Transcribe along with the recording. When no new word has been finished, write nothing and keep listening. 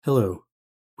Hello,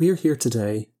 we're here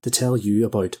today to tell you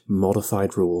about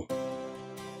Modified Role.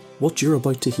 What you're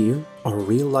about to hear are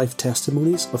real-life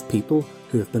testimonies of people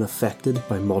who have been affected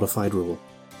by Modified Role.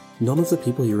 None of the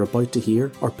people you're about to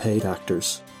hear are paid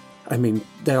actors. I mean,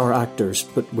 they are actors,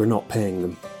 but we're not paying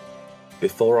them.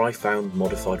 Before I found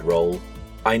Modified Role,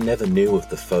 I never knew of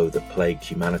the foe that plagued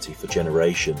humanity for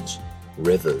generations,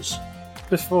 Rivers.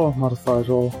 Before Modified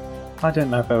Role, I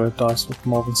didn't know there were dice with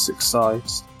more than 6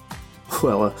 sides.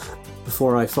 Well,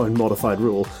 before I found Modified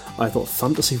Role, I thought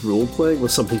fantasy role-playing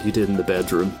was something you did in the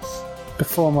bedroom.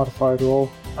 Before Modified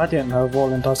Role, I didn't know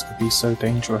rolling dice could be so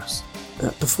dangerous.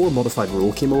 Before Modified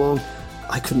Role came along,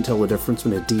 I couldn't tell the difference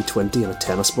between a D20 and a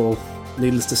tennis ball.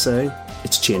 Needless to say,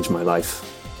 it's changed my life.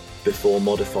 Before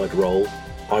Modified Role,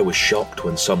 I was shocked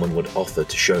when someone would offer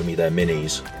to show me their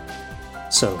minis.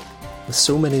 So, with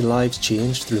so many lives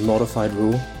changed through Modified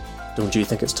Role, don't you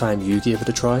think it's time you gave it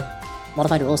a try?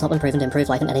 Modified Role has not been proven to improve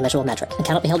life in any measurable metric and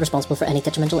cannot be held responsible for any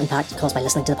detrimental impact caused by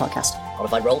listening to the podcast.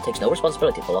 Modified Role takes no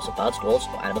responsibility for loss of bards,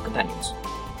 dwarves, or animal companions.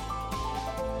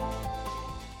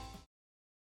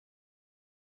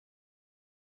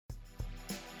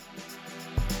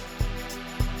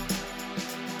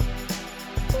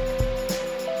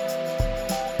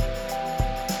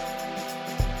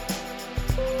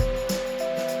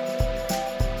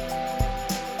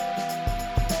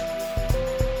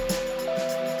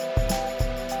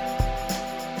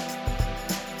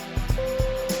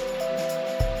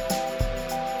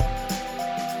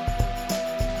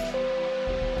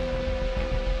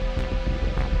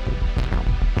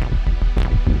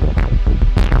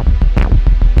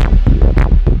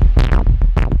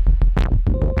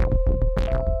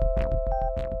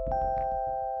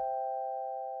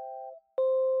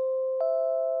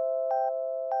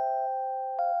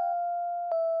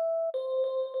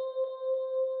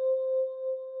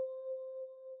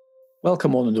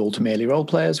 Welcome one and all to Merely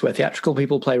Roleplayers, where theatrical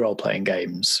people play role-playing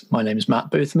games. My name is Matt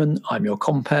Boothman. I'm your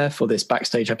compere for this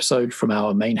backstage episode from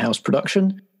our main house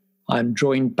production. I'm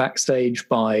joined backstage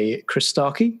by Chris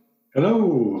Starkey.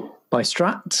 Hello. By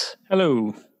Strat.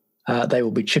 Hello. They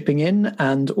will be chipping in,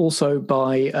 and also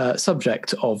by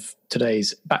subject of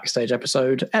today's backstage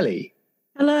episode, Ellie.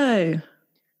 Hello.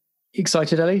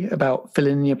 Excited, Ellie, about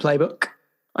filling in your playbook?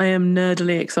 I am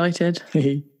nerdily excited.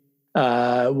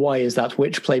 Why is that?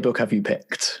 Which playbook have you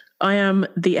picked? I am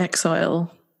The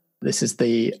Exile. This is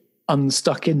the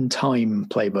Unstuck in Time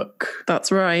playbook.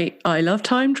 That's right. I love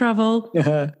time travel.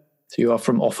 So you are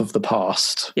from Off of the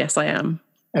Past. Yes, I am.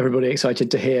 Everybody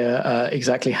excited to hear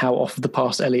exactly how off of the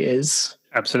past Ellie is?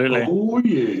 Absolutely. Oh,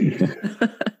 yeah.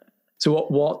 So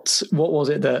what was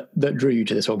it that drew you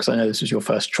to this one? Because I know this was your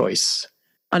first choice.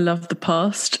 I love the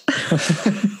past.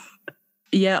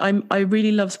 Yeah, I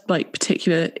really love like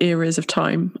particular eras of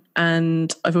time,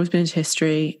 and I've always been into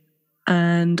history,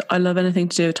 and I love anything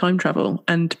to do with time travel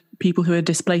and people who are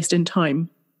displaced in time.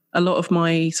 A lot of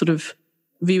my sort of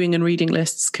viewing and reading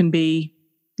lists can be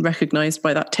recognised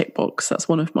by that tick box. That's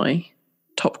one of my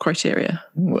top criteria.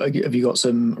 Have you got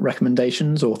some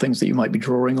recommendations or things that you might be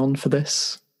drawing on for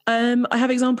this? I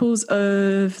have examples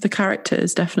of the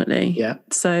characters, definitely. Yeah.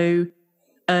 So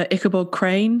Ichabod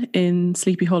Crane in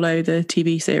Sleepy Hollow, the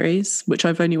TV series, which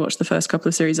I've only watched the first couple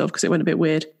of series of because it went a bit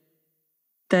weird.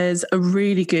 There's a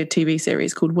really good TV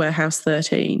series called Warehouse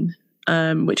 13,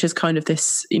 which is kind of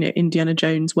this, Indiana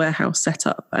Jones warehouse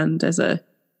setup, and there's an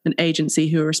agency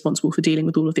who are responsible for dealing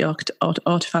with all of the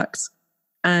artifacts.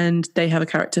 And they have a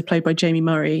character played by Jamie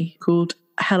Murray called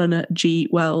Helena G.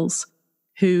 Wells,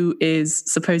 who is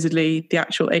supposedly the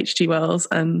actual H.G. Wells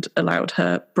and allowed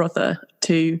her brother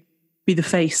to be the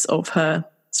face of her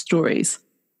stories.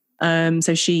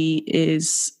 So she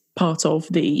is part of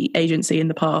the agency in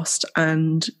the past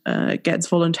and gets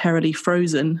voluntarily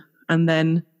frozen and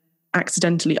then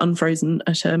accidentally unfrozen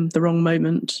at the wrong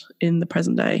moment in the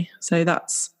present day. So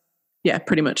that's,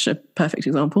 pretty much a perfect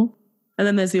example. And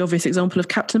then there's the obvious example of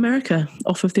Captain America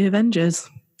off of the Avengers.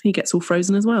 He gets all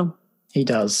frozen as well. He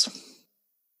does.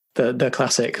 The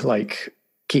classic, like,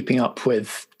 keeping up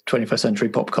with 21st century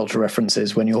pop culture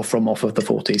references when you're from off of the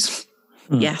 40s.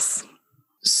 Yes.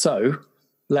 So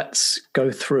let's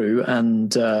go through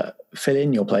and fill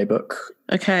in your playbook.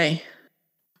 Okay.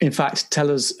 In fact,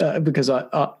 tell us, because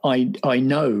I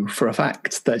know for a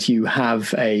fact that you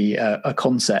have a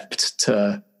concept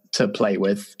to play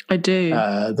with. I do.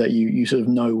 That you sort of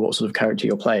know what sort of character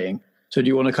you're playing. So do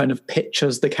you want to kind of pitch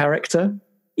us the character?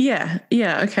 Yeah,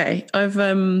 okay.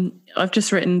 I've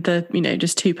just written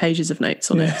just 2 pages of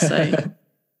notes on it. So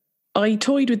I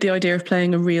toyed with the idea of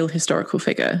playing a real historical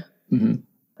figure. Mm-hmm.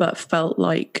 but felt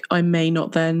like I may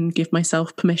not then give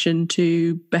myself permission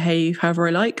to behave however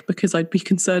I like, because I'd be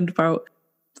concerned about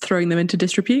throwing them into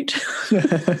disrepute.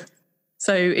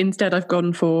 So instead, I've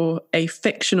gone for a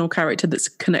fictional character that's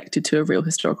connected to a real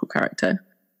historical character.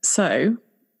 So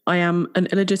I am an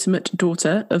illegitimate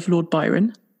daughter of Lord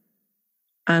Byron,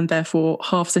 and therefore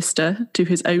half-sister to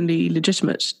his only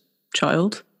legitimate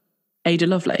child, Ada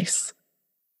Lovelace,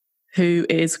 who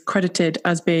is credited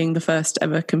as being the first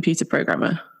ever computer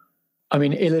programmer. I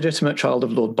mean, illegitimate child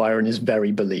of Lord Byron is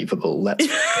very believable. There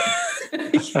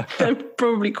are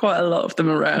probably quite a lot of them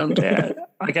around. Yeah,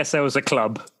 I guess there was a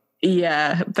club.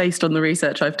 Yeah, based on the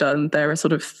research I've done, there are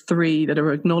sort of 3 that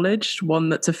are acknowledged, 1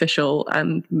 that's official,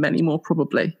 and many more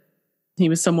probably. He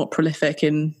was somewhat prolific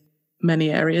in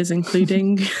many areas,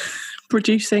 including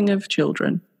producing of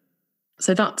children.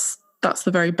 So that's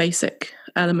the very basic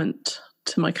element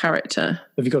to my character.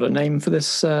 Have you got a name for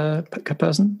this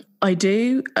person? I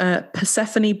do.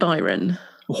 Persephone Byron.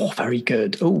 Oh, very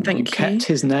good. Oh, Thank you. Kept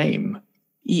his name.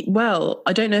 Well,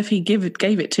 I don't know if he gave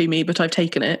it to me, but I've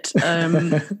taken it.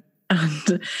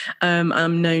 And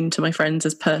I'm known to my friends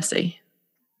as Percy.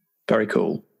 Very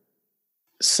cool.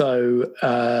 So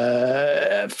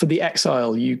for the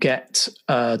Exile, you get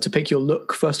to pick your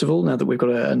look, first of all, now that we've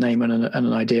got a name and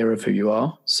an idea of who you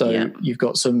are. So You've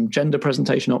got some gender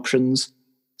presentation options,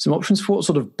 some options for what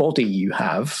sort of body you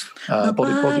have,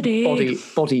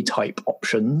 body type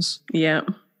options. Yeah.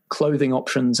 Clothing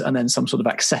options, and then some sort of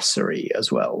accessory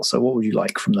as well. So what would you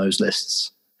like from those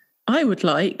lists? I would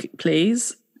like,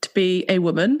 please, to be a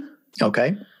woman.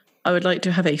 Okay. I would like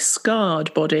to have a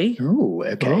scarred body. Oh,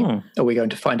 okay. Oh. Are we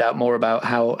going to find out more about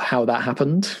how that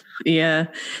happened? Yeah.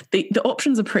 The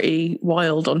options are pretty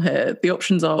wild on here. The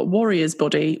options are warrior's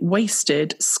body,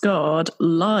 wasted, scarred,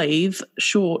 lithe,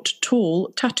 short, tall,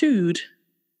 tattooed.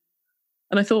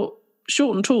 And I thought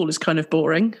short and tall is kind of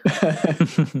boring.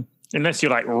 Unless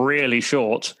you're like really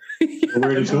short.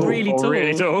 Really tall.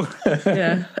 Really tall.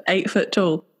 Yeah, 8 foot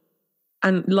tall.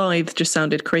 And lithe just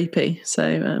sounded creepy.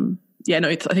 So,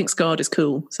 I think scarred is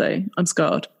cool. So I'm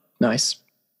scarred. Nice.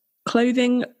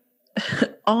 Clothing,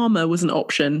 armor was an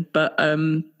option, but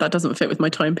that doesn't fit with my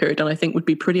time period and I think would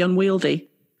be pretty unwieldy.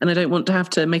 And I don't want to have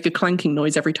to make a clanking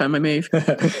noise every time I move.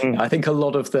 I think a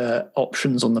lot of the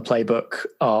options on the playbook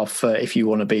are for if you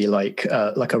want to be like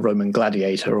a Roman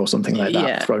gladiator or something like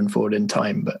that, thrown forward in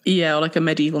time. But yeah, or like a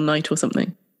medieval knight or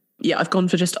something. Yeah, I've gone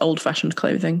for just old-fashioned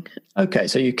clothing. Okay,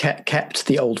 so you kept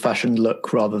the old-fashioned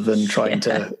look rather than trying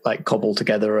to like cobble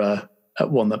together a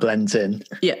one that blends in.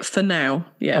 Yeah, for now.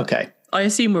 Yeah. Okay. I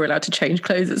assume we're allowed to change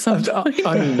clothes at some point.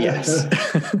 I mean, yes.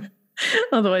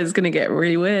 Otherwise, it's going to get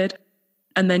really weird.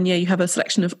 And then, you have a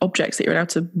selection of objects that you're allowed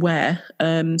to wear.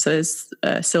 So there's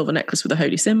a silver necklace with a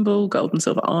holy symbol, gold and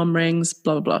silver arm rings,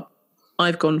 blah, blah, blah.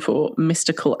 I've gone for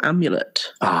mystical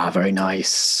amulet. Ah, very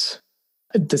nice.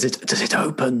 Does it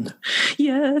open?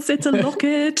 Yes, it's a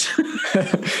locket.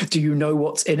 Do you know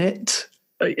what's in it?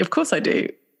 Of course I do.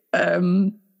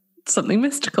 Something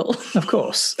mystical. Of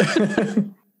course.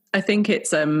 I think it's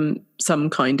some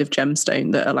kind of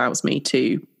gemstone that allows me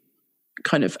to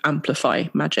kind of amplify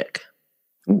magic.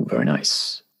 Ooh, very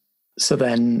nice. So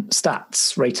then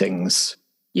stats, ratings.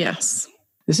 Yes.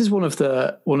 This is one of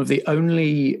the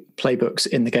only playbooks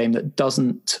in the game that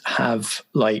doesn't have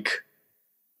like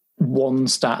one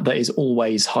stat that is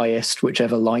always highest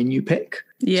whichever line you pick.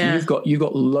 Yeah. So you've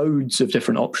got loads of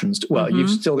different options. You've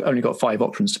still only got 5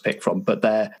 options to pick from, but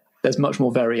there's much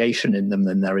more variation in them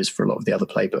than there is for a lot of the other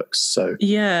playbooks. So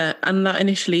yeah, and that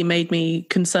initially made me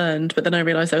concerned, but then I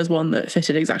realised there was one that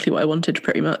fitted exactly what I wanted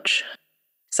pretty much.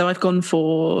 So I've gone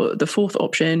for the 4th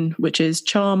option, which is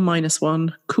charm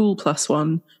 -1, cool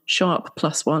 +1, sharp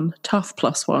 +1, tough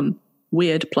 +1,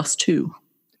 weird +2.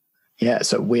 Yeah,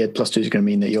 so weird +2 is going to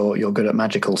mean that you're good at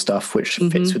magical stuff, which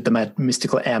fits with the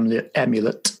mystical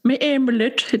amulet. My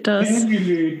amulet, it does.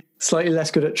 Amulet. Slightly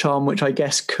less good at charm, which I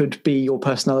guess could be your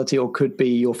personality or could be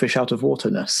your fish out of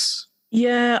waterness.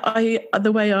 Yeah,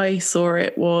 the way I saw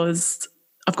it was,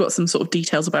 I've got some sort of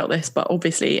details about this, but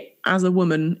obviously as a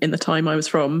woman in the time I was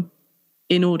from,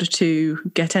 in order to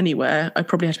get anywhere, I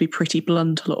probably had to be pretty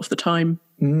blunt a lot of the time.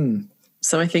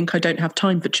 So I think I don't have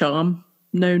time for charm.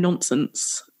 No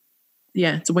nonsense.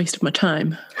 Yeah, it's a waste of my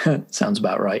time. Sounds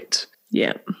about right.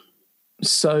 Yeah.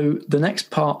 So the next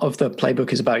part of the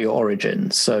playbook is about your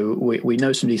origin. So we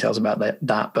know some details about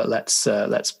that, but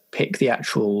let's pick the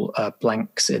actual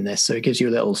blanks in this. So it gives you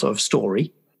a little sort of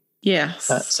story.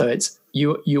 Yes. So it's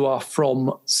you are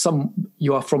from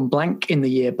blank in the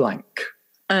year blank.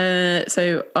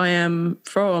 So I am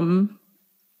from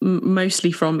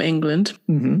mostly from England,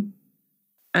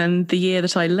 and the year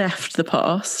that I left the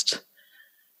past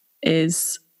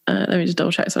is, let me just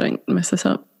double check so I don't mess this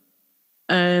up.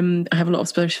 I have a lot of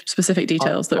specific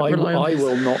details that rely on... I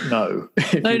will not know.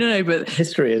 No, but...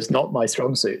 History is not my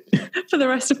strong suit. For the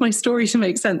rest of my story to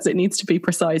make sense, it needs to be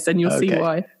precise, and you'll see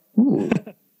why. Ooh.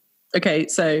 Okay,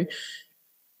 so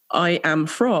I am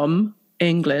from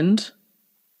England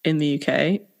in the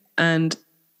UK, and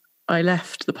I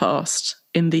left the past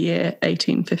in the year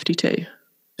 1852.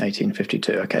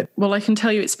 1852, okay. Well, I can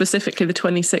tell you it's specifically the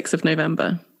 26th of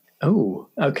November. Oh,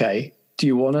 okay. Do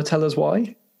you want to tell us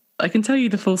why? I can tell you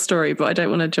the full story, but I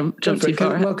don't want to jump too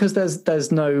far ahead. Well, because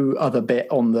there's no other bit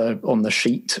on the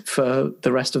sheet for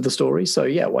the rest of the story. So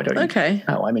yeah, why don't you? Okay.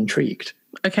 Now I'm intrigued.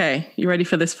 Okay, you ready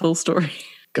for this full story?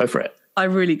 Go for it. I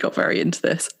really got very into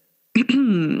this.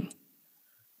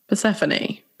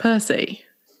 Percy,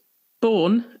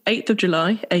 born 8th of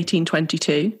July,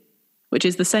 1822, which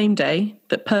is the same day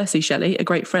that Percy Shelley, a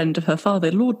great friend of her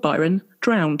father, Lord Byron,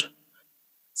 drowned.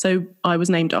 So I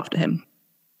was named after him.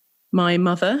 My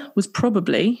mother was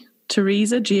probably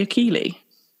Teresa Giacioli.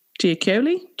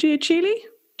 Giacioli?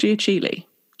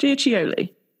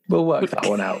 We'll work that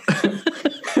one out.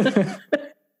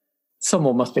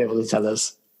 Someone must be able to tell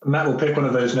us. Matt will pick one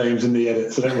of those names in the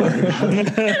edit, so don't worry.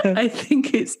 I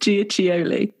think it's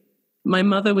Giacioli. My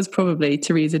mother was probably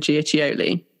Teresa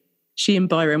Giacioli. She and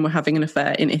Byron were having an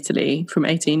affair in Italy from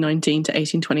 1819 to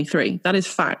 1823. That is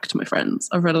fact, my friends.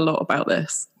 I've read a lot about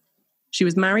this. She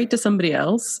was married to somebody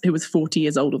else who was 40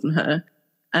 years older than her,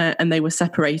 and they were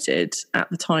separated at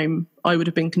the time I would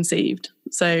have been conceived.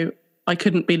 So I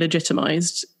couldn't be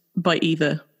legitimised by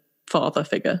either father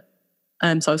figure.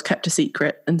 So I was kept a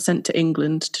secret and sent to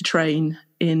England to train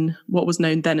in what was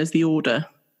known then as the Order.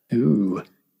 Ooh.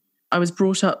 I was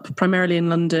brought up primarily in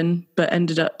London, but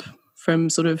ended up from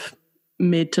sort of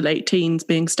mid to late teens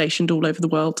being stationed all over the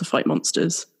world to fight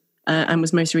monsters, and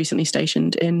was most recently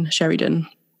stationed in Sheridan.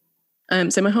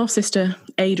 So my half-sister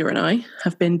Ada and I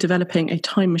have been developing a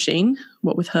time machine,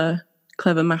 what with her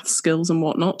clever math skills and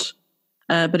whatnot,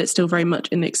 but it's still very much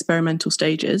in the experimental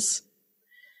stages.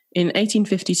 In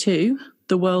 1852,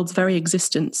 the world's very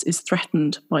existence is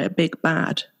threatened by a big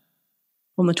bad.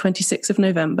 On the 26th of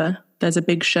November, there's a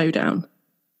big showdown.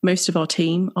 Most of our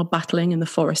team are battling in the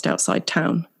forest outside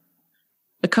town.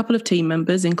 A couple of team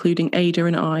members, including Ada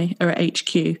and I, are at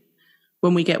HQ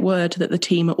when we get word that the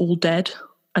team are all dead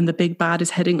and the big bad is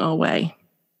heading our way.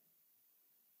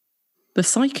 The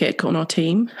psychic on our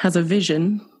team has a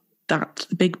vision that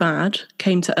the big bad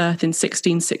came to Earth in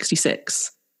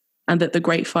 1666 and that the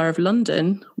Great Fire of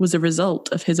London was a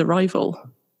result of his arrival.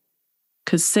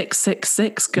 Because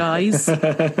 666, guys.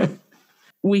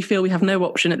 We feel we have no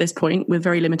option at this point with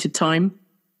very limited time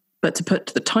but to put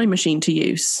the time machine to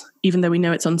use, even though we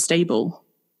know it's unstable.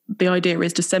 The idea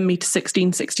is to send me to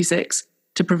 1666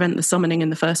 to prevent the summoning in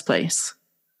the first place.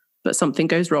 But something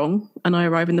goes wrong, and I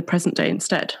arrive in the present day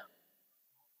instead.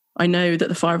 I know that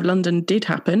the Fire of London did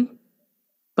happen,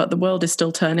 but the world is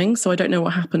still turning, so I don't know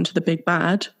what happened to the big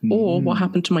bad, or what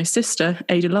happened to my sister,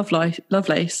 Ada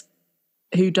Lovelace,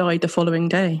 who died the following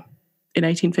day in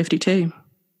 1852.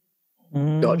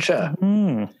 Gotcha.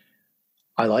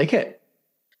 I like it.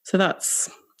 So that's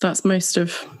most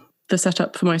of the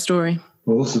setup for my story.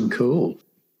 Awesome. Cool.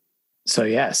 So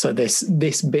yeah, so this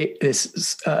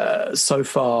so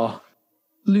far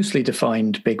loosely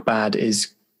defined big bad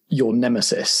is your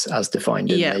nemesis as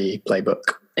defined in the playbook.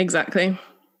 Exactly.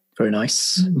 Very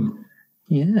nice.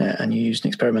 Yeah, and you used an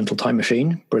experimental time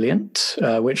machine. Brilliant.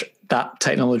 Which that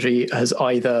technology has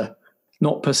either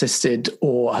not persisted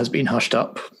or has been hushed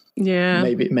up. Yeah.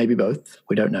 Maybe both.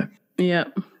 We don't know. Yeah.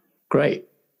 Great.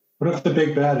 What if the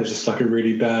big bad is just like a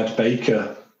really bad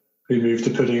baker who moved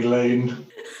to Pudding Lane?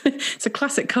 It's a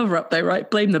classic cover-up though, right?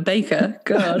 Blame the baker.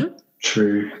 God.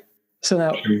 True. So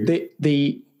now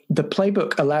the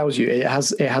playbook allows you, it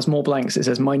has more blanks. It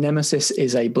says my nemesis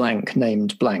is a blank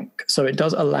named blank. So it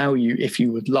does allow you, if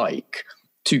you would like,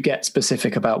 to get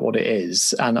specific about what it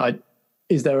is. And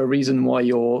is there a reason why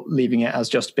you're leaving it as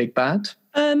just big bad?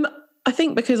 I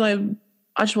think because I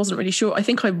just wasn't really sure. I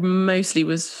think I mostly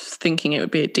was thinking it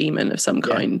would be a demon of some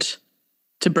kind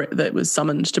that was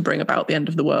summoned to bring about the end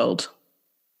of the world.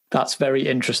 That's very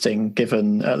interesting,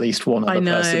 given at least one other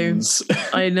person's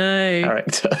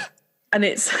character. And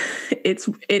it's,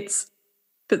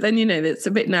 but then, it's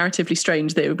a bit narratively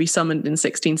strange that it would be summoned in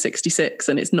 1666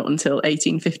 and it's not until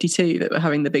 1852 that we're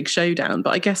having the big showdown.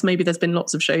 But I guess maybe there's been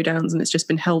lots of showdowns and it's just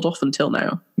been held off until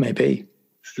now. Maybe.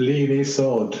 Fleeny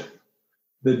Sod,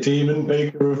 the demon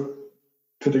baker of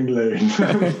Pudding Lane.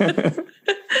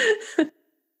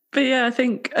 But yeah, I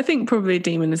think probably a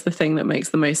demon is the thing that makes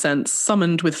the most sense.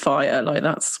 Summoned with fire, like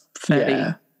that's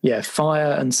fairly Yeah,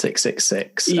 Fire and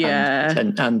 666. Yeah.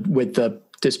 And with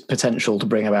this potential to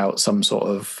bring about some sort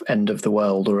of end of the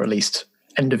world, or at least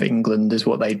end of England is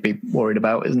what they'd be worried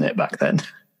about, isn't it, back then?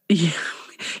 Yeah.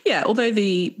 Yeah, although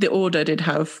the Order did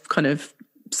have kind of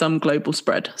some global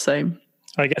spread. So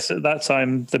I guess at that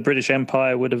time, the British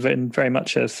Empire would have been very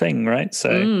much a thing, right?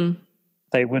 So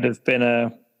they would have been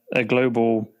a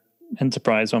global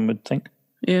enterprise, one would think.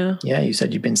 Yeah. Yeah, you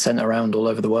said you've been sent around all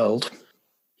over the world.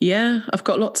 Yeah, I've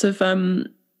got lots of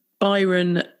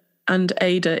Byron and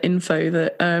Ada info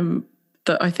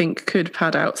that I think could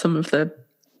pad out some of the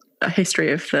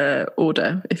history of the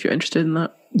Order, if you're interested in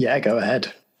that. Yeah, go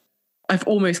ahead. I've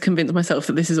almost convinced myself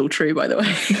that this is all true, by the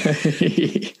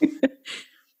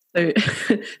way.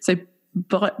 So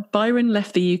Byron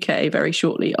left the UK very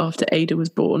shortly after Ada was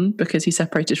born because he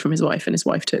separated from his wife and his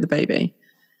wife took the baby.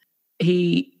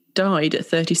 He died at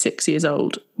 36 years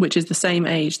old, which is the same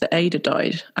age that Ada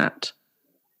died at.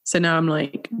 So now I'm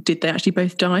like, did they actually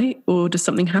both die, or does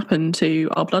something happen to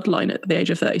our bloodline at the age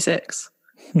of 36?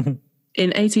 In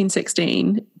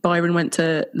 1816, Byron went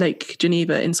to Lake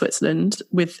Geneva in Switzerland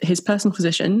with his personal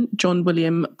physician, John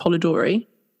William Polidori,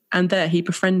 and there he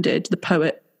befriended the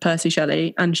poet Percy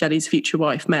Shelley and Shelley's future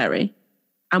wife, Mary.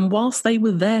 And whilst they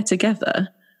were there together,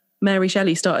 Mary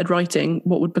Shelley started writing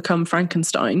what would become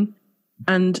Frankenstein,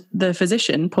 and the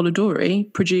physician,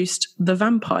 Polidori, produced The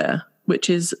Vampire, which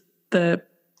is the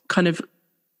kind of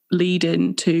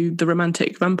lead-in to the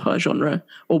romantic vampire genre,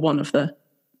 or one of the.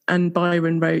 And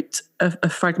Byron wrote a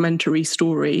fragmentary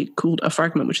story called A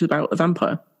Fragment, which is about a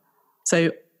vampire.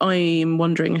 So I'm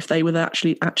wondering if they were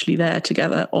actually there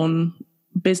together on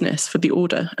business for the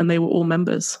Order, and they were all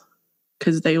members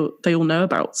because they all know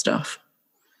about stuff.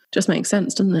 Just makes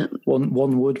sense, doesn't it?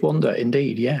 One would wonder,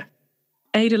 indeed, yeah.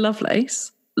 Ada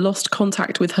Lovelace lost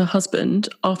contact with her husband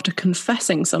after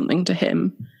confessing something to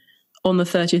him on the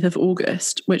 30th of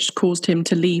August, which caused him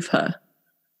to leave her.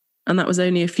 And that was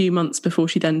only a few months before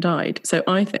she then died. So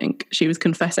I think she was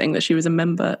confessing that she was a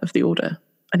member of the Order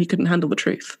and he couldn't handle the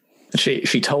truth.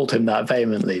 She told him that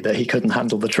vehemently, that he couldn't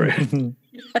handle the truth.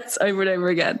 Yes, over and over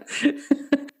again.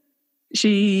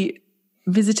 She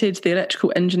visited the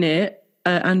electrical engineer,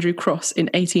 Andrew Cross, in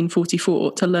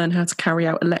 1844 to learn how to carry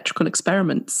out electrical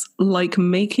experiments, like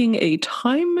making a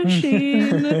time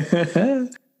machine.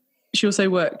 She also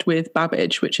worked with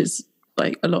Babbage, which is,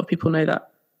 like, a lot of people know that,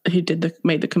 who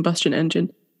made the combustion engine.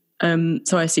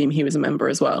 So I assume he was a member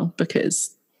as well,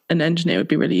 because an engineer would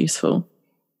be really useful.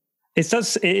 It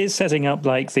is setting up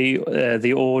like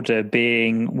the Order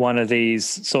being one of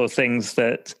these sort of things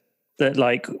that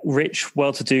like rich,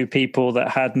 well-to-do people that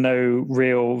had no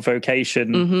real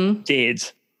vocation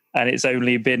did, and it's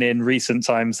only been in recent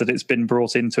times that it's been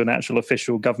brought into an actual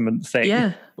official government thing.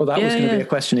 Yeah. Well, that was going to be a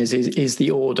question: is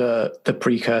the Order the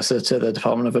precursor to the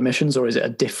Department of Emissions, or is it a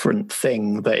different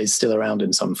thing that is still around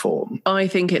in some form? I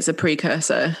think it's a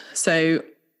precursor. So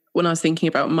when I was thinking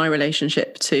about my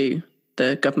relationship to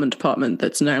the government department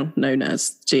that's now known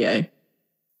as GO,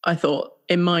 I thought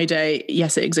in my day,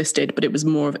 yes, it existed, but it was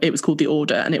called the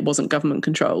Order, and it wasn't government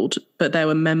controlled. But there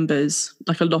were members,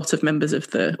 like a lot of members of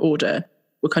the Order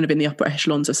were kind of in the upper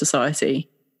echelons of society.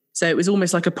 So it was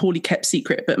almost like a poorly kept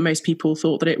secret, but most people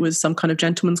thought that it was some kind of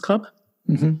gentleman's club.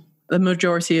 Mm-hmm. The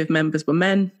majority of members were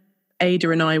men.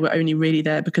 Ada and I were only really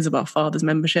there because of our father's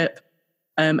membership.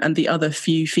 And the other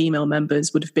few female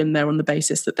members would have been there on the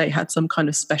basis that they had some kind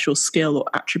of special skill or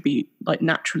attribute, like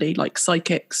naturally, like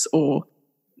psychics, or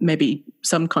maybe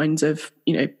some kinds of,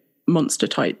 monster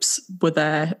types were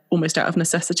there almost out of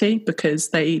necessity because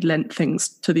they lent things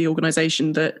to the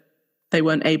organisation that they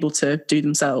weren't able to do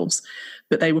themselves.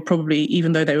 But they were probably,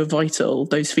 even though they were vital,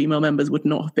 those female members would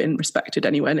not have been respected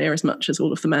anywhere near as much as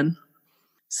all of the men.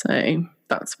 So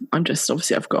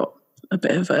I've got a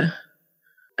bit of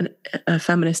a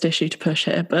feminist issue to push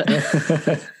here, but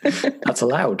that's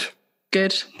allowed.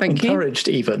 Good, thank you. Encouraged,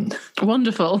 even.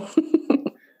 Wonderful.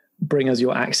 Bring us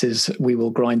your axes, we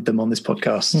will grind them on this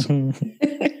podcast.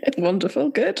 Wonderful,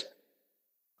 good.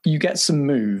 You get some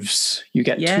moves. You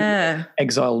get 2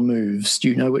 exile moves. Do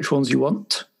you know which ones you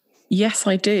want? Yes,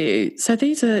 I do. So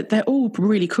they're all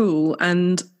really cool,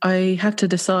 and I have to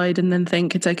decide and then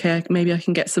think it's okay, maybe I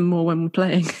can get some more when we're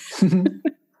playing.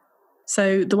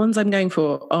 So the ones I'm going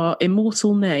for are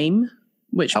Immortal Name,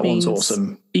 which means... That one's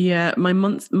awesome. Yeah, my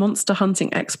monster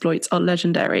hunting exploits are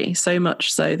legendary, so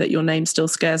much so that your name still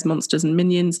scares monsters and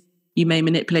minions. You may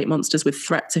manipulate monsters with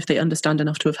threats if they understand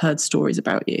enough to have heard stories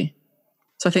about you.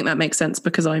 So I think that makes sense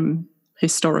because I'm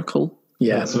historical.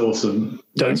 Yeah, that's awesome.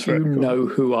 Don't you know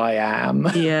who I am?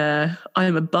 Yeah, I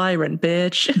am a Byron,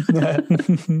 bitch.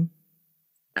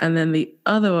 And then the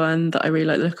other one that I really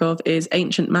like the look of is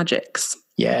Ancient Magics.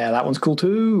 Yeah, that one's cool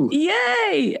too.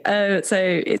 Yay! So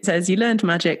it says you learned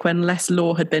magic when less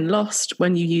lore had been lost.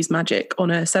 When you use magic on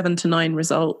a 7 to 9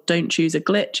 result, don't choose a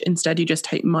glitch. Instead, you just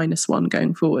take -1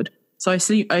 going forward. So I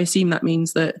assume that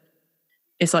means that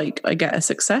it's like I get a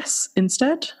success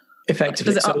instead.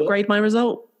 Effectively. Does it upgrade my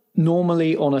result?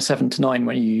 Normally on a 7 to 9,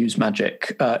 when you use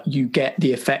magic, you get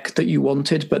the effect that you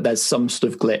wanted, but there's some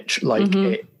sort of glitch, like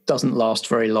it doesn't last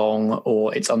very long,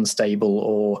 or it's unstable,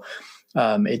 or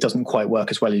it doesn't quite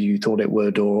work as well as you thought it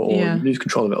would, or you lose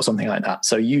control of it or something like that.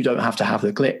 So you don't have to have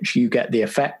the glitch, you get the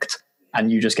effect,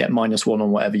 and you just get -1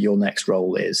 on whatever your next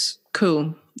roll is.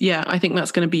 Cool. Yeah, I think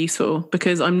that's going to be useful,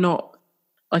 because I'm not,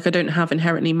 like, I don't have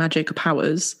inherently magic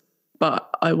powers, but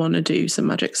I want to do some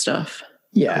magic stuff.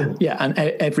 Yeah, yeah, and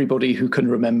everybody who can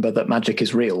remember that magic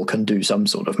is real can do some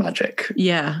sort of magic.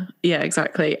 Yeah,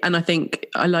 exactly. And I think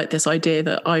I like this idea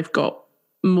that I've got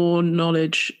more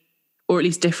knowledge, or at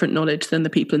least different knowledge, than the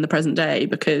people in the present day,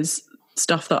 because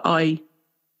stuff that I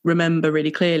remember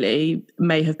really clearly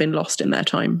may have been lost in their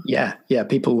time. Yeah,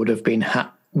 people would have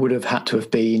had to have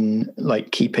been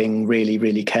like keeping really,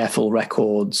 really careful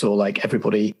records, or like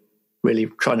everybody really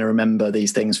trying to remember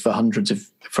these things for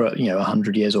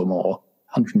 100 years or more.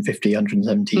 150,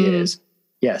 170 years.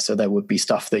 Yeah, so there would be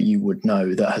stuff that you would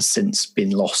know that has since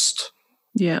been lost.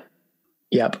 Yeah.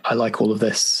 Yep, I like all of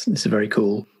this. This is very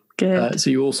cool. Good. So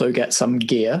you also get some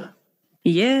gear.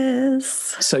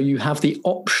 Yes. So you have the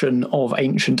option of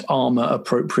ancient armor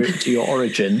appropriate to your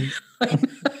origin.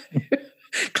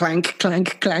 Clank,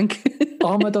 clank, clank.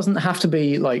 Armor doesn't have to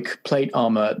be like plate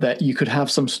armor. That you could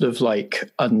have some sort of like,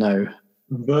 I don't know,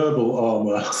 verbal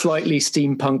armor, slightly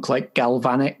steampunk, like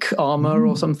galvanic armor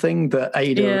or something that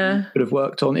Ada could have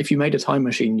worked on. If you made a time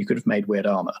machine, you could have made weird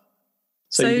armor.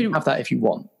 So you can have that if you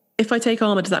want. If I take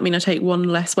armor, does that mean I take 1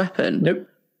 less weapon? Nope.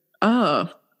 Oh,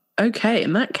 okay.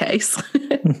 In that case,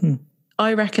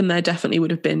 I reckon there definitely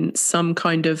would have been some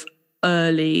kind of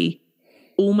early,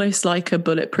 almost like a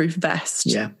bulletproof vest.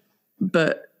 Yeah.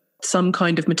 But some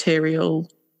kind of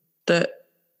material that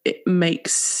it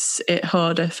makes it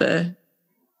harder for,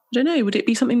 I don't know, would it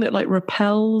be something that like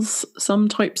repels some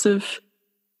types of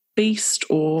beast,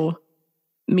 or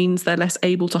means they're less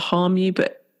able to harm you?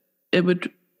 But it would,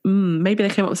 maybe they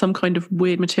came up with some kind of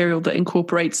weird material that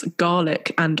incorporates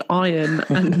garlic and iron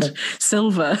and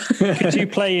silver. Could you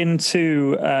play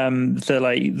into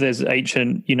there's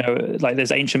ancient,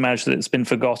 there's ancient magic that's been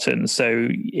forgotten, so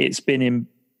it's been in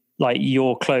like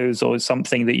your clothes or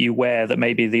something that you wear that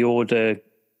maybe the order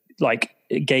like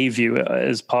gave you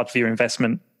as part of your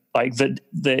investment, like that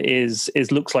is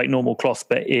looks like normal cloth,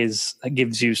 but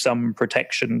gives you some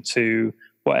protection to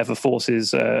whatever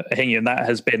forces are hitting you. And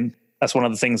that's one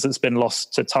of the things that's been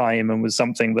lost to time, and was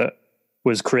something that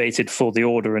was created for the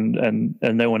order, and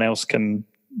no one else can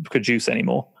produce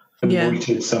anymore.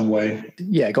 Weighted some way.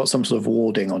 Yeah, it got some sort of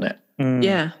warding on it.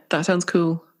 Yeah, that sounds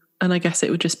cool. And I guess it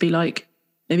would just be like,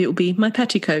 maybe it will be my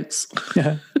petticoats.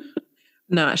 Yeah.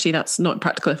 No, actually, that's not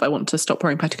practical if I want to stop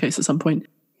wearing petticoats at some point.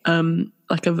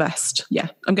 Like a vest. Yeah,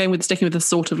 I'm sticking with a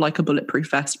sort of like a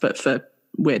bulletproof vest, but for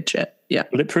weird shit. Yeah.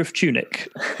 Bulletproof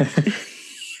tunic.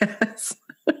 Yes.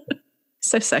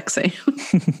 So sexy.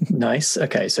 Nice.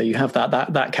 Okay, so you have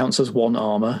that counts as 1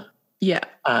 armor. Yeah.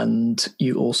 And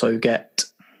you also get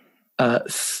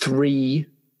 3.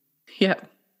 Yeah.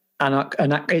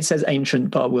 It says ancient,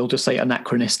 but we'll just say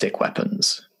anachronistic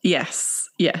weapons. Yes.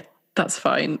 Yeah, that's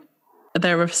fine.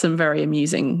 There are some very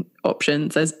amusing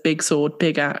options. There's big sword,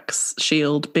 big axe,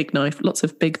 shield, big knife, lots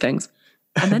of big things.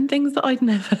 And then things that I'd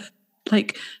never,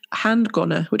 like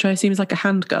handgunner, which I assume is like a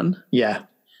handgun. Yeah,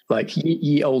 like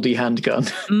ye oldie handgun.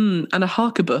 And a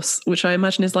harquebus, which I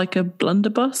imagine is like a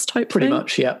blunderbuss type Pretty thing.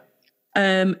 much, yeah.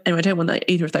 Anyway, I don't want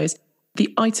either of those.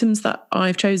 The items that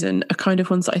I've chosen are kind of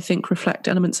ones that I think reflect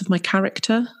elements of my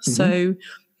character. Mm-hmm. So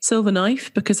silver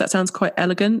knife, because that sounds quite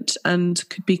elegant and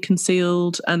could be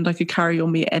concealed and I could carry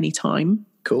on me at any time.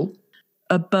 Cool.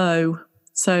 A bow,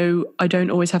 so I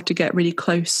don't always have to get really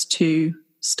close to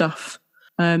stuff.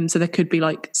 So there could be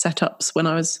like setups when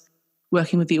I was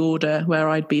working with the Order where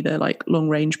I'd be the like long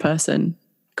range person.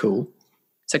 Cool.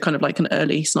 So kind of like an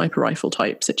early sniper rifle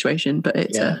type situation, but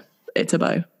it's a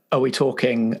bow. Are we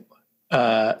talking?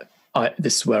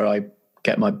 This is where I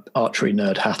get my archery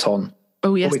nerd hat on.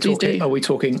 Oh yes, please do. Are we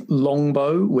talking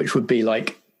longbow, which would be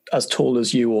like as tall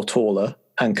as you or taller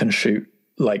and can shoot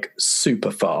like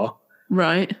super far?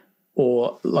 Right.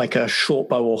 Or like a short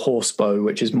bow or horsebow,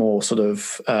 which is more sort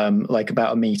of like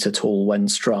about 1 meter tall when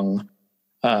strung,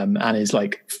 and is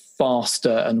like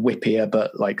faster and whippier,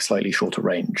 but like slightly shorter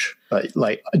range, but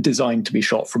like designed to be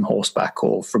shot from horseback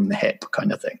or from the hip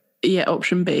kind of thing. Yeah,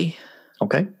 option B.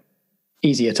 Okay.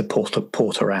 Easier to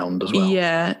port around as well.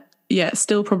 Yeah.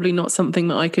 Still probably not something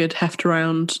that I could heft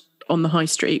around on the high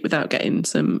street without getting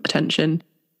some attention.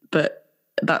 But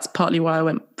that's partly why I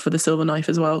went for the silver knife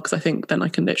as well, because I think then I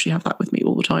can literally have that with me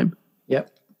all the time.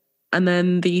 Yep. And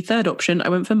then the third option, I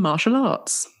went for martial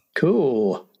arts.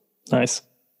 Cool. Nice.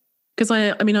 Because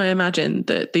I imagine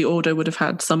that the Order would have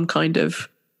had some kind of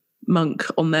monk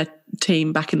on their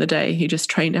team back in the day who just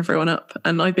trained everyone up.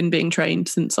 And I've been being trained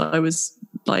since I was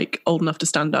like old enough to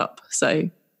stand up. So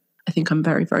I think I'm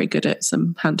very, very good at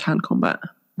some hand-to-hand combat.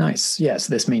 Nice. Yeah,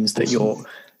 so this means that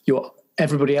your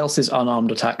everybody else's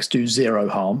unarmed attacks do 0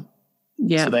 harm.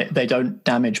 Yeah. So they don't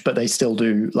damage, but they still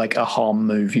do like a harm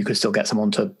move. You could still get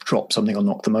someone to drop something or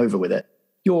knock them over with it.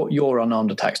 Your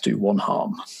unarmed attacks do 1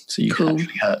 harm. So you can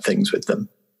actually hurt things with them.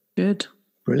 Good.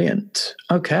 Brilliant.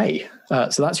 Okay.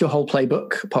 So that's your whole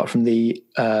playbook, apart from the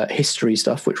history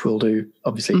stuff, which we'll do.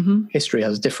 Obviously, history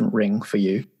has a different ring for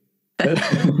you.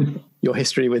 Your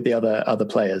history with the other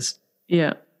players.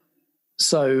 Yeah.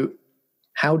 So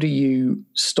how do you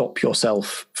stop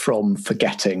yourself from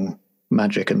forgetting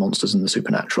magic and monsters and the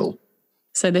supernatural?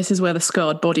 So this is where the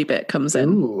scarred body bit comes in.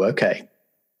 Ooh, okay.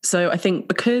 So I think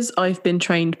because I've been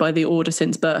trained by the Order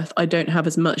since birth, I don't have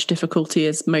as much difficulty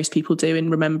as most people do in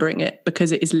remembering it,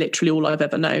 because it is literally all I've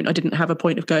ever known. I didn't have a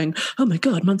point of going, oh my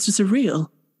God, monsters are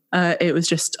real. It was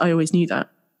just, I always knew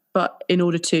that. But in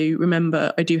order to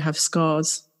remember, I do have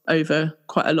scars over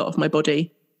quite a lot of my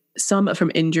body. Some are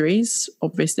from injuries,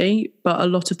 obviously, but a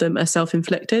lot of them are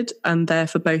self-inflicted, and they're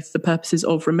for both the purposes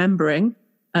of remembering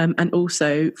and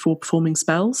also for performing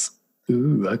spells.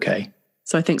 Ooh, okay.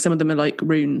 So I think some of them are like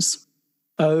runes.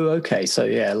 Oh, okay. So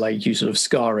yeah, like you sort of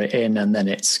scar it in and then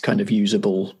it's kind of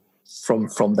usable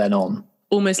from then on.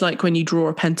 Almost like when you draw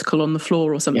a pentacle on the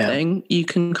floor or something, you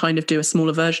can kind of do a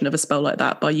smaller version of a spell like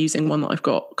that by using one that I've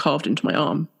got carved into my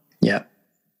arm. Yeah.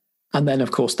 And then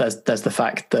of course there's the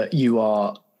fact that you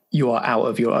are out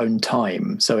of your own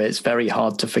time. So it's very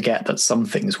hard to forget that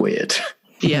something's weird.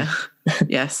 Yeah.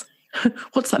 Yes.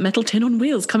 What's that metal tin on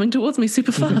wheels coming towards me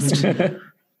super fast?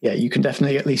 Yeah, you can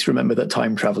definitely at least remember that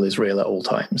time travel is real at all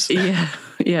times. Yeah.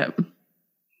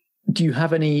 Do you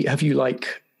have you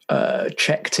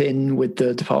checked in with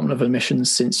the Department of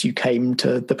Admissions since you came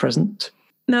to the present?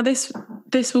 Now, this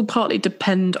will partly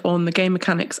depend on the game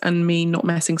mechanics and me not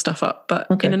messing stuff up. But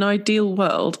in an ideal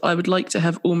world, I would like to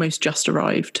have almost just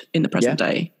arrived in the present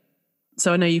day.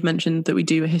 So I know you've mentioned that we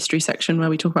do a history section where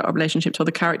we talk about our relationship to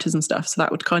other characters and stuff. So that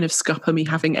would kind of scupper me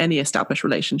having any established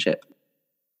relationship.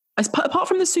 Apart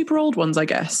from the super old ones, I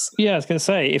guess. Yeah, I was going to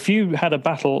say, if you had a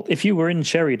battle, if you were in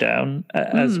Sherrydown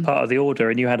as part of the Order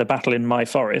and you had a battle in my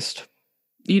forest,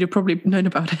 you'd have probably known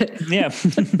about it. Yeah.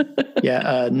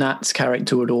 Yeah, Nat's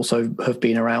character would also have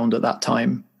been around at that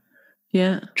time.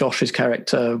 Yeah. Josh's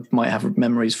character might have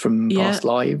memories from past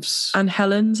lives. And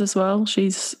Helen's as well.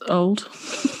 She's old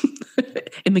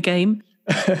in the game.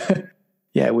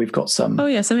 Yeah, we've got some. Oh,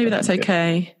 yeah, so maybe that's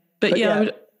okay. But yeah,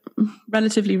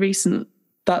 relatively recent.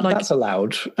 That's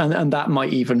allowed. And that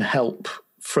might even help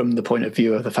from the point of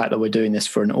view of the fact that we're doing this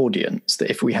for an audience, that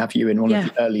if we have you in one of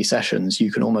the early sessions,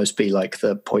 you can almost be like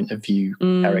the point of view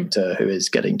character who is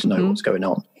getting to know what's going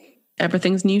on.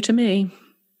 Everything's new to me.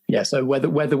 Yeah, so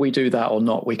whether we do that or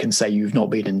not, we can say you've not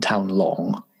been in town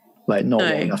long, like not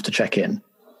long enough to check in.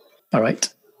 All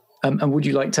right. And would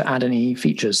you like to add any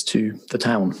features to the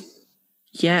town?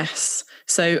 Yes.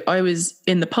 So I was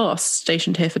in the past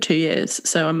stationed here for 2 years,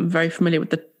 so I'm very familiar with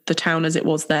the town as it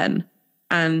was then.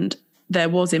 And there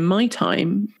was in my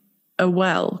time a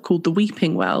well called the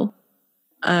Weeping Well,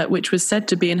 which was said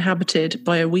to be inhabited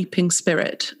by a weeping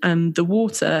spirit. And the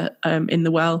water in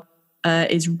the well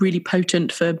is really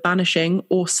potent for banishing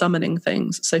or summoning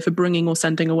things. So for bringing or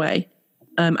sending away,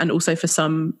 and also for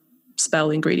some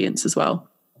spell ingredients as well.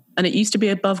 And it used to be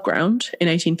above ground in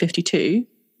 1852,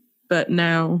 but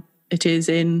now it is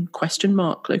in ?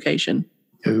 Location.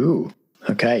 Ooh,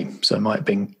 okay. So it might have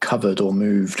been covered or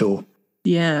moved or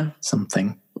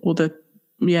something. Or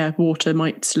water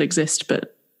might still exist,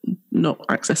 but not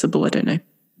accessible. I don't know.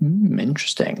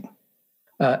 Interesting.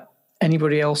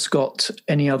 Anybody else got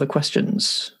any other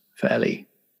questions for Ellie?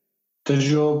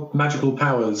 Does your magical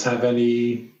powers have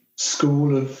any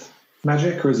school of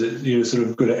magic, or is it you're sort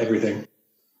of good at everything?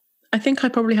 I think I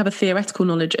probably have a theoretical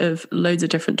knowledge of loads of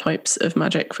different types of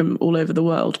magic from all over the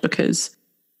world, because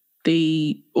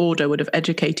the Order would have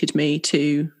educated me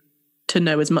to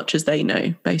know as much as they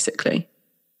know, basically.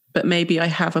 But maybe I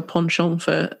have a penchant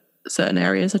for certain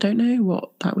areas. I don't know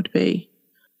what that would be.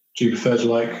 Do you prefer to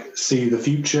like see the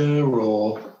future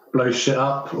or blow shit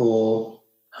up or?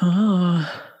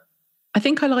 I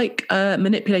think I like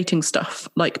manipulating stuff,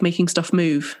 like making stuff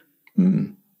move.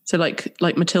 So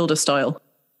like Matilda style.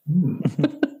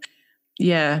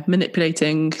 Yeah,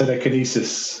 manipulating.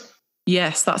 Telekinesis.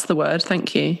 Yes, that's the word.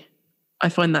 Thank you. I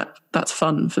find that's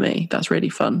fun for me. That's really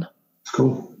fun.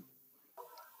 Cool.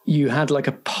 You had like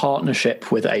a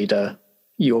partnership with Ada.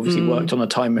 You obviously worked on a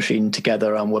time machine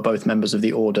together and were both members of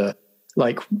the Order.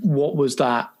 Like, what was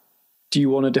that? Do you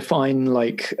want to define,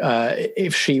 like,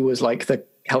 if she was like the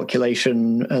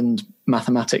calculation and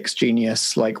mathematics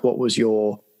genius, like what was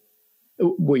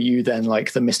were you then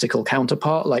like the mystical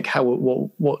counterpart? Like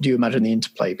what do you imagine the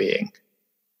interplay being?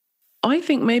 I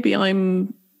think maybe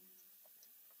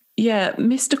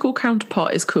mystical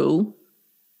counterpart is cool.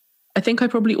 I think I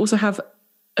probably also have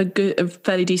a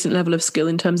fairly decent level of skill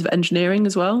in terms of engineering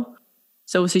as well.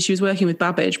 So obviously she was working with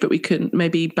Babbage, but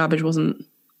maybe Babbage wasn't,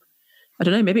 I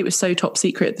don't know, maybe it was so top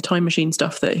secret, the time machine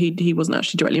stuff, that he wasn't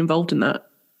actually directly involved in that.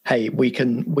 Hey, we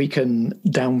can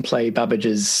downplay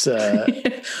Babbage's...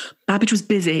 Babbage was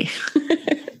busy.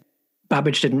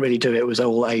 Babbage didn't really do it. It was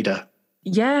all Ada.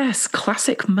 Yes,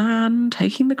 classic man,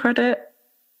 taking the credit.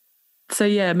 So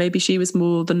yeah, maybe she was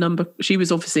more she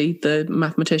was obviously the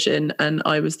mathematician and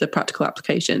I was the practical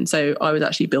application. So I was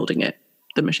actually building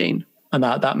the machine. And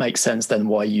that makes sense then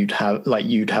why you'd have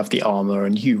the armor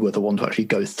and you were the one to actually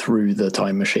go through the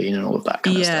time machine and all of that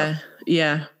kind of stuff.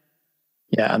 Yeah.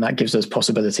 Yeah, and that gives us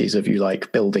possibilities of you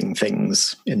like building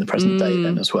things in the present day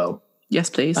then as well. Yes,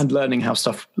 please. And learning how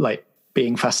stuff like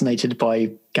being fascinated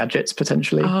by gadgets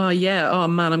potentially. Oh, yeah. Oh,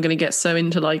 man, I'm going to get so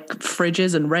into like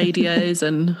fridges and radios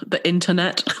and the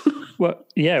internet. Well,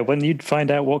 yeah, when you'd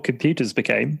find out what computers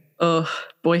became. Oh,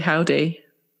 boy, howdy.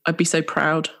 I'd be so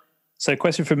proud. So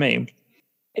question for me.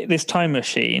 This time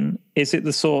machine, is it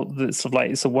the sort that's sort of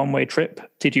like it's a one-way trip?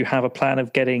 Did you have a plan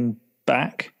of getting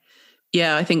back?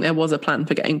 Yeah, I think there was a plan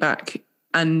for getting back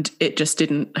and it just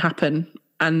didn't happen.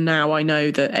 And now I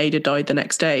know that Ada died the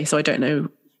next day. So I don't know,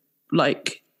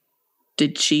 like, I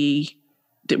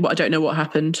don't know what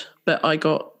happened, but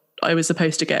I was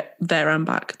supposed to get there and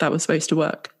back. That was supposed to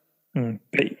work.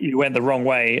 But you went the wrong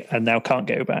way and now can't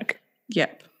go back.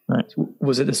 Yep. Right.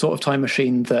 Was it the sort of time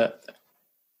machine that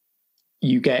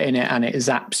you get in it and it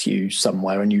zaps you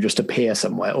somewhere and you just appear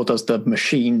somewhere? Or does the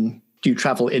machine... Do you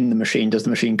travel in the machine? Does the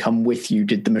machine come with you?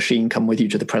 Did the machine come with you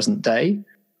to the present day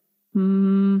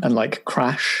and like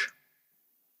crash?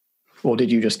 Or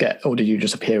did you just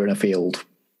appear in a field?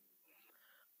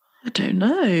 I don't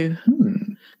know.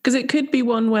 Because it could be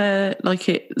one where like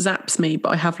it zaps me, but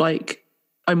I have like,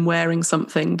 I'm wearing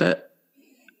something that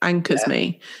anchors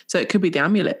me. So it could be the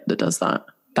amulet that does that.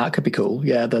 That could be cool.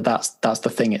 Yeah, that's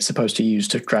the thing it's supposed to use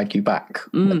to drag you back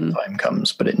when the time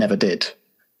comes, but it never did.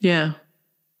 Yeah.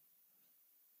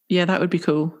 Yeah, that would be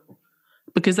cool.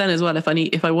 Because then as well,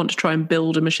 if I want to try and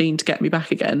build a machine to get me back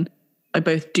again, I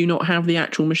both do not have the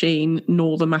actual machine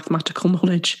nor the mathematical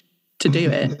knowledge to do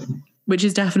it, which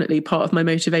is definitely part of my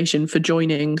motivation for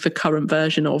joining the current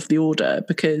version of the Order,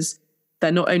 because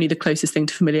they're not only the closest thing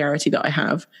to familiarity that I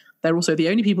have, they're also the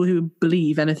only people who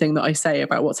believe anything that I say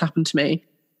about what's happened to me.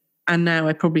 And now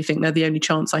I probably think they're the only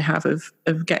chance I have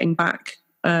of getting back,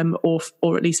 or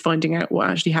at least finding out what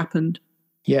actually happened.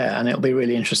 Yeah, and it'll be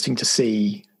really interesting to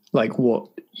see like what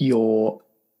your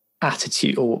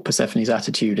attitude or Persephone's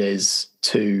attitude is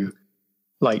to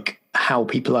like how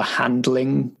people are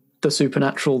handling the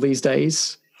supernatural these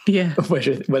days. Yeah.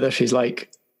 Whether she's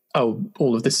like, oh,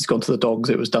 all of this has gone to the dogs,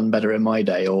 it was done better in my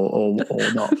day, or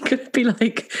not. Could be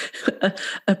like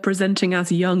a presenting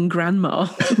as young grandma.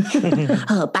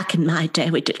 Oh, back in my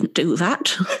day, we didn't do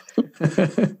that.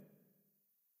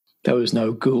 There was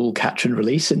no ghoul catch and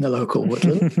release in the local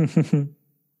woodland.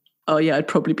 Oh, yeah, I'd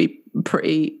probably be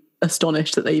pretty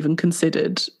astonished that they even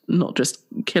considered not just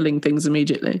killing things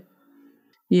immediately.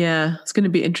 Yeah, it's going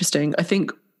to be interesting. I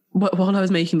think while I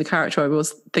was making the character, I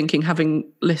was thinking,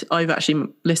 I've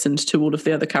actually listened to all of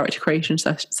the other character creation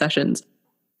sessions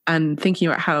and thinking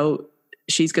about how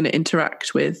she's going to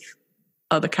interact with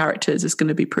other characters is going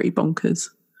to be pretty bonkers.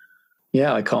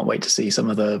 Yeah, I can't wait to see some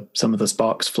of the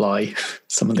sparks fly,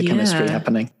 some of the chemistry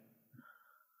happening.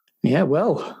 Yeah,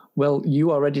 well,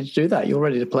 you are ready to do that. You're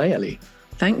ready to play, Ellie.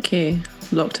 Thank you.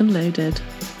 Locked and loaded.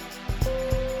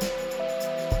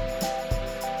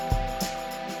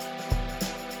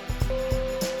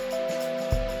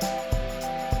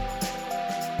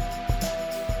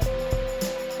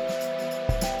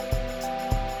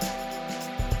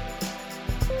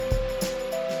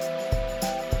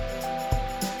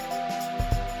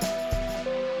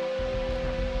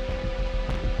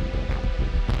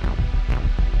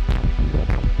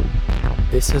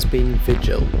 This has been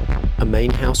Vigil, a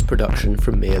main house production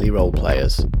from Merely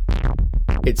Roleplayers.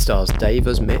 It stars Dave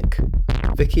as Mick,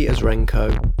 Vicky as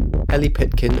Renko, Ellie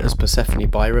Pitkin as Persephone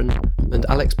Byron, and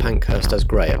Alex Pankhurst as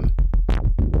Graham.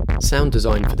 Sound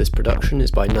design for this production is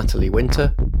by Natalie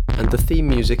Winter, and the theme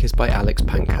music is by Alex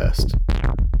Pankhurst.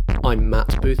 I'm Matt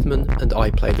Boothman, and I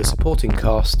play the supporting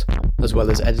cast, as well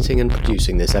as editing and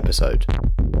producing this episode.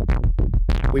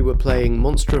 We were playing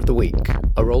Monster of the Week,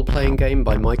 a role-playing game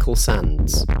by Michael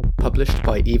Sands, published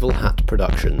by Evil Hat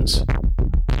Productions.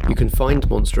 You can find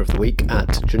Monster of the Week at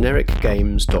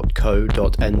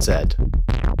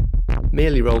genericgames.co.nz.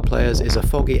 Merely Roleplayers is a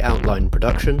Foggy Outline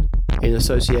production in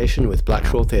association with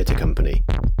Blackshaw Theatre Company.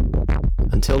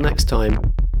 Until next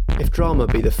time, if drama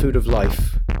be the food of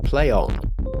life, play on.